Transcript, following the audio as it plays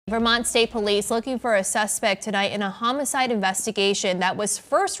Vermont State Police looking for a suspect tonight in a homicide investigation that was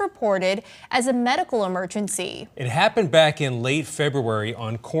first reported as a medical emergency. It happened back in late February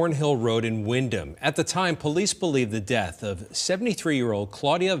on Cornhill Road in Windham. At the time, police believed the death of 73-year-old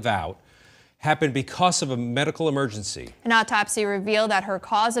Claudia Vout happened because of a medical emergency. An autopsy revealed that her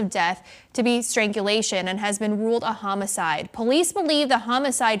cause of death to be strangulation and has been ruled a homicide. Police believe the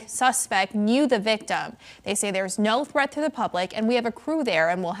homicide suspect knew the victim. They say there's no threat to the public, and we have a crew there,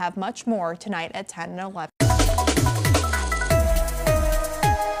 and we'll have much more tonight at 10 and 11.